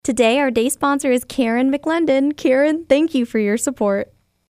Today, our day sponsor is Karen McLendon. Karen, thank you for your support.